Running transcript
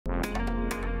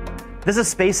This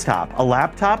is Spacetop, a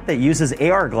laptop that uses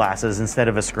AR glasses instead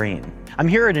of a screen. I'm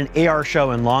here at an AR show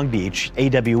in Long Beach,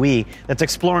 AWE, that's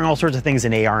exploring all sorts of things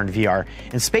in AR and VR.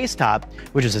 And Spacetop,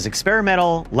 which is this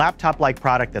experimental laptop-like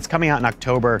product that's coming out in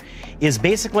October, is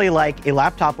basically like a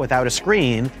laptop without a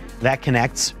screen that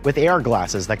connects with AR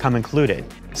glasses that come included.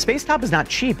 Spacetop is not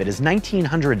cheap, it is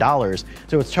 $1,900,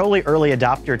 so it's totally early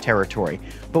adopter territory.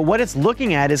 But what it's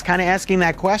looking at is kind of asking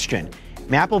that question.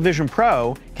 The Apple Vision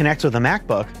Pro connects with a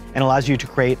MacBook and allows you to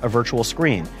create a virtual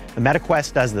screen. The Meta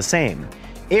Quest does the same.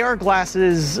 AR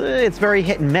glasses, it's very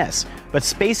hit and miss, but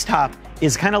Spacetop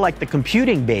is kind of like the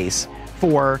computing base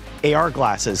for AR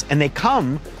glasses, and they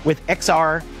come with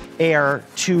Xreal Air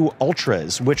 2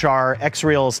 Ultras, which are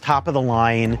Xreal's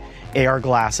top-of-the-line AR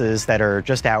glasses that are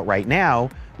just out right now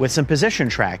with some position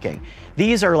tracking.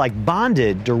 These are like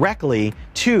bonded directly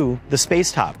to the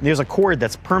Spacetop. There's a cord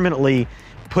that's permanently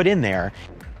put in there.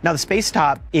 Now the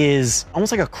Spacetop is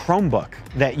almost like a Chromebook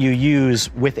that you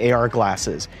use with AR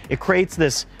glasses. It creates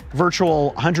this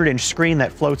virtual 100-inch screen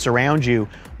that floats around you,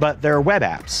 but there are web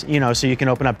apps, so you can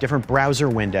open up different browser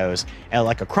windows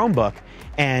like a Chromebook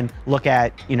and look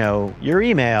at, your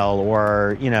email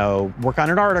or, work on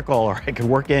an article, or I could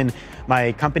work in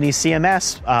my company's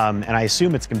CMS, and I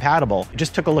assume it's compatible. I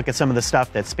just took a look at some of the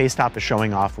stuff that Spacetop is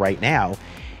showing off right now,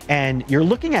 and you're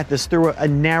looking at this through a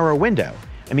narrow window.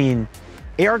 I mean,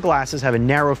 AR glasses have a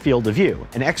narrow field of view,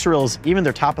 and Xreal's, even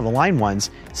their top-of-the-line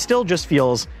ones, still just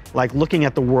feels like looking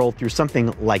at the world through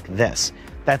something like this.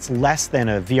 That's less than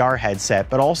a VR headset,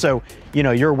 but also,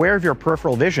 you're aware of your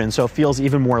peripheral vision, so it feels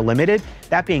even more limited.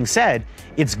 That being said,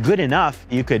 it's good enough.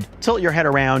 You could tilt your head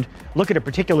around, look at a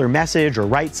particular message or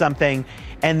write something,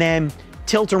 and then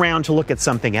tilt around to look at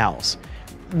something else.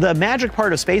 The magic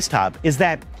part of Spacetop is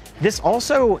that this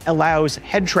also allows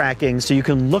head tracking, so you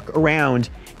can look around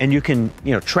and you can,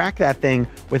 track that thing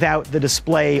without the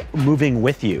display moving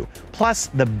with you. Plus,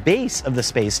 the base of the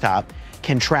Spacetop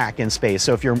can track in space.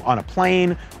 So if you're on a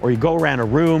plane or you go around a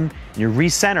room and you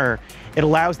recenter, it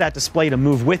allows that display to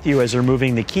move with you as you're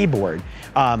moving the keyboard,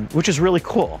 which is really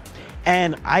cool.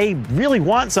 And I really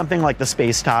want something like the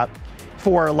Spacetop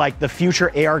for like the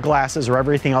future AR glasses or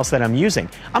everything else that I'm using.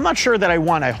 I'm not sure that I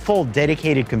want a full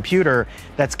dedicated computer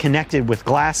that's connected with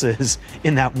glasses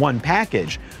in that one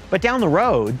package. But down the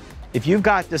road, if you've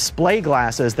got display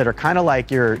glasses that are kind of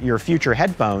like your future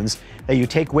headphones that you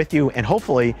take with you and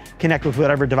hopefully connect with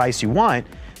whatever device you want,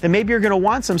 then maybe you're going to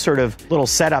want some sort of little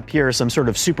setup here, some sort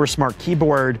of super smart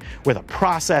keyboard with a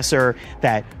processor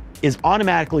that is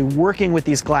automatically working with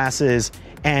these glasses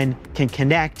and can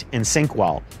connect and sync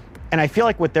well. And I feel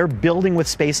like what they're building with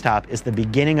Spacetop is the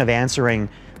beginning of answering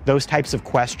those types of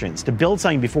questions, to build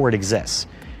something before it exists.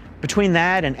 Between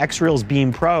that and Xreal's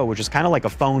Beam Pro, which is kind of like a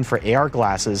phone for AR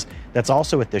glasses that's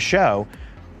also at the show,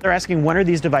 they're asking, when are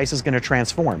these devices going to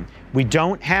transform? We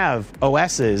don't have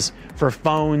OSs for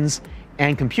phones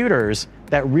and computers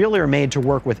that really are made to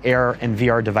work with AR and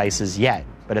VR devices yet.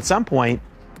 But at some point,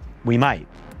 we might.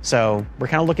 So we're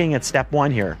kind of looking at step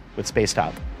one here with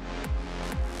Spacetop.